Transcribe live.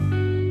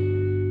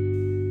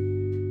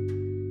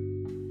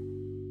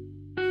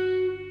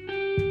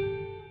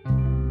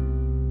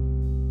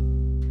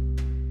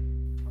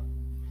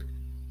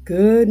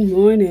Good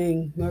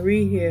morning,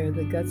 Marie here,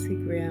 the gutsy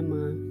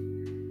grandma.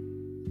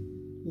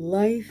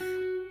 Life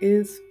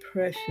is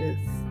precious.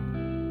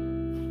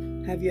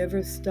 Have you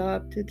ever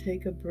stopped to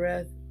take a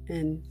breath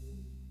and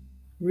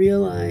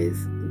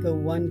realize the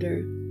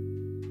wonder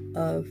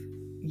of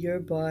your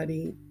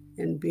body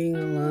and being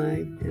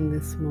alive in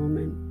this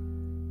moment?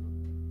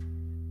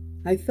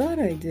 I thought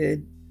I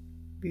did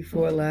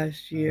before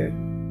last year,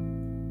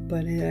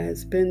 but it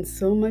has been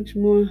so much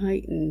more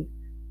heightened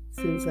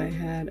since I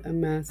had a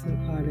massive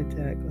heart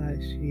attack last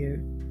year.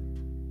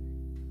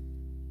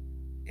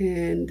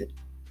 And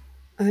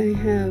I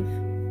have,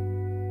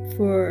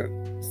 for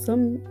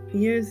some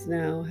years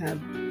now,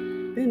 have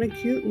been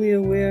acutely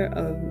aware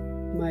of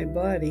my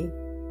body,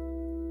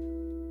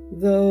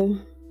 though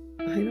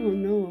I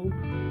don't know,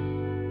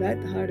 that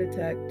heart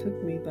attack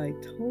took me by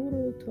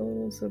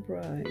total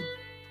surprise.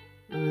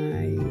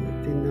 I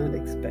did not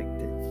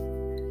expect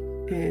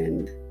it.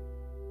 And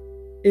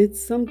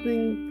it's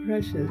something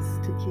precious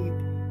to keep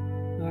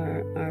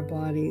our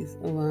bodies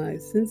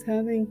alive. Since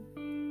having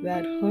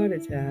that heart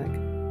attack,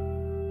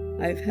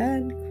 I've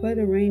had quite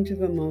a range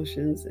of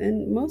emotions,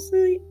 and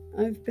mostly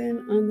I've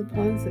been on the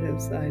positive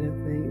side of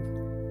things.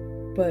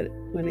 But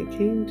when it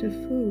came to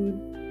food,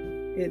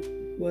 it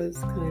was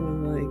kind of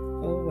like,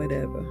 oh,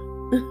 whatever.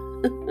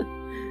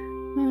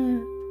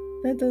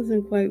 That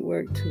doesn't quite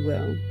work too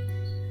well.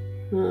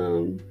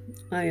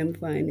 I am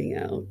finding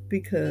out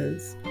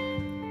because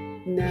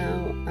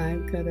now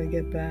I've got to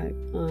get back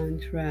on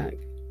track.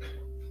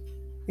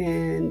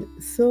 And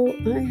so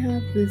I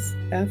have this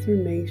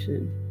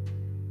affirmation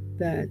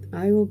that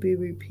I will be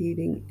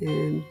repeating,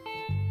 and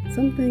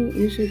something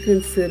you should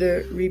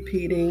consider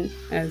repeating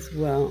as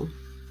well.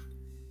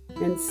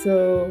 And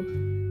so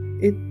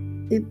it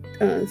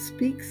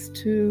speaks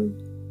to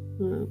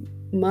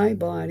my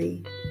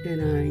body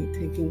and I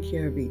taking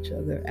care of each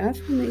other.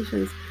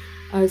 Affirmations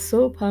are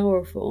so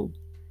powerful,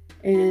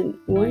 and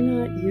why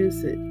not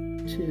use it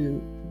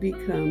to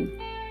become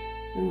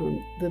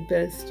the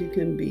best you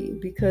can be?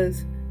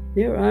 Because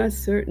there are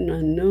certain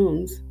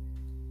unknowns,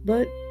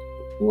 but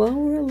while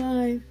we're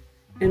alive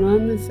and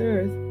on this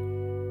earth,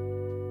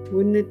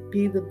 wouldn't it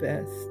be the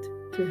best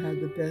to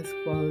have the best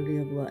quality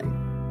of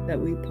life that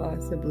we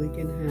possibly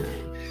can have?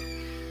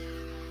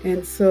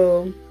 And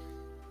so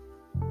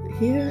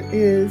here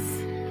is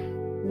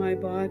my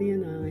body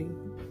and I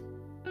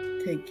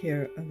take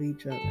care of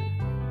each other.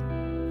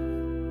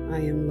 I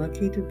am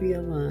lucky to be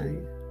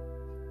alive.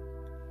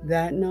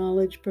 That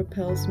knowledge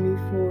propels me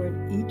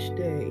forward each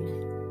day.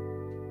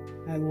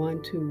 I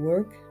want to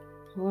work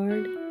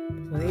hard,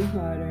 play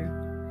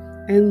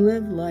harder, and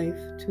live life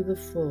to the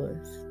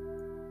fullest.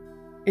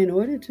 In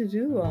order to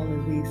do all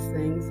of these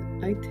things,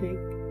 I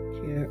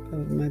take care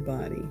of my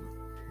body.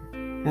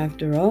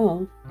 After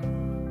all,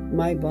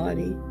 my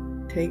body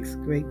takes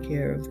great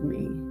care of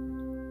me.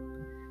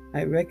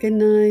 I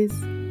recognize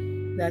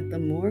that the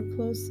more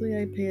closely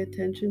I pay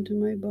attention to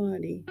my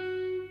body,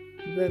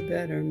 the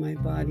better my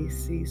body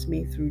sees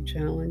me through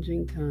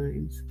challenging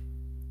times.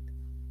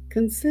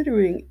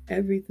 Considering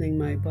everything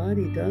my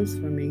body does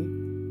for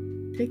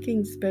me,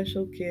 taking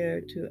special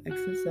care to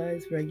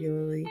exercise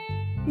regularly,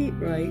 eat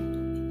right,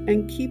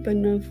 and keep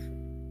enough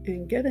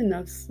and get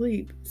enough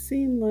sleep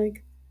seem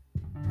like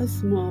a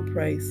small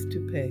price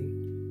to pay.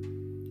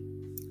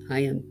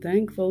 I am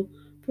thankful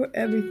for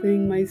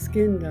everything my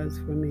skin does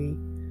for me.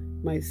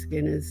 My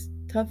skin is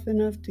tough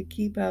enough to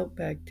keep out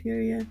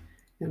bacteria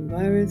and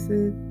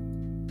viruses,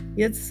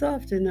 yet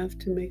soft enough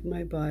to make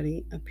my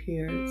body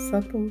appear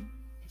supple,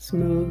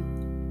 smooth,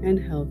 and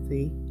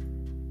healthy.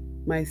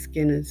 My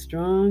skin is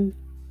strong,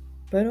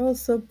 but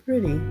also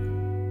pretty,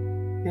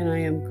 and I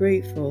am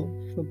grateful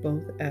for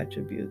both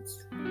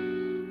attributes.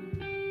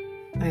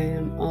 I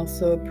am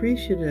also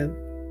appreciative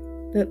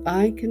that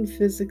I can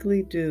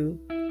physically do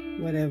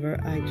whatever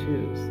I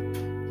choose.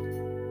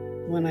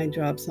 When I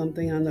drop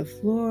something on the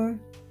floor,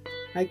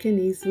 I can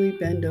easily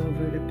bend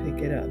over to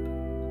pick it up.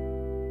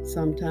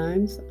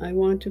 Sometimes I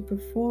want to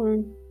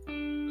perform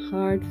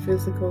hard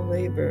physical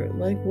labor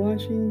like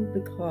washing the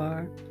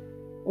car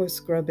or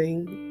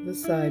scrubbing the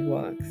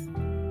sidewalks.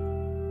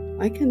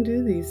 I can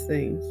do these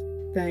things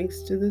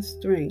thanks to the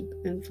strength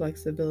and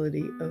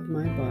flexibility of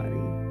my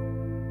body.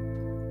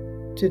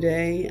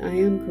 Today, I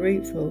am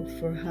grateful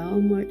for how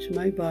much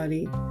my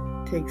body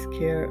takes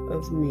care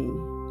of me.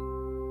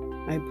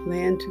 I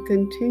plan to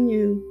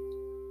continue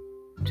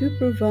to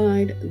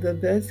provide the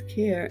best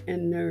care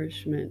and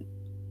nourishment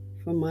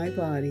for my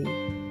body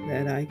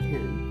that I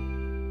can.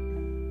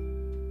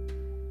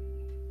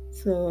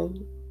 So,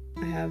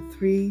 I have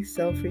 3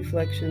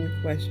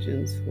 self-reflection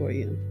questions for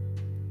you.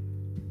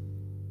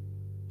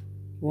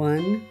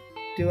 1.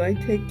 Do I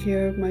take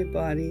care of my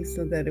body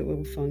so that it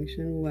will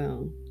function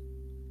well?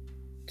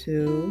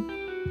 2.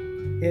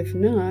 If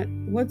not,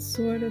 what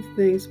sort of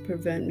things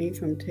prevent me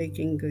from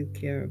taking good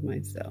care of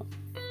myself?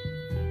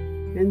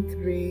 And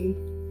 3.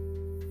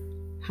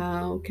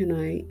 How can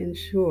I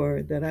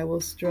ensure that I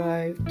will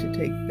strive to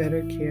take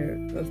better care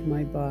of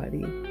my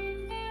body?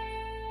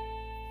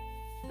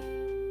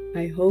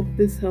 I hope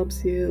this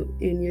helps you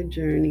in your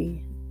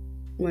journey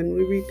When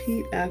we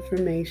repeat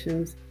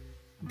affirmations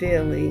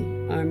daily,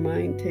 our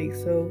mind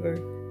takes over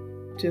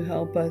to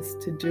help us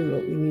to do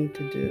what we need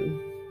to do.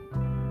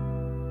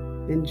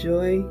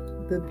 Enjoy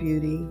the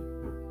beauty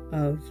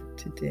of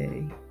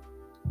today.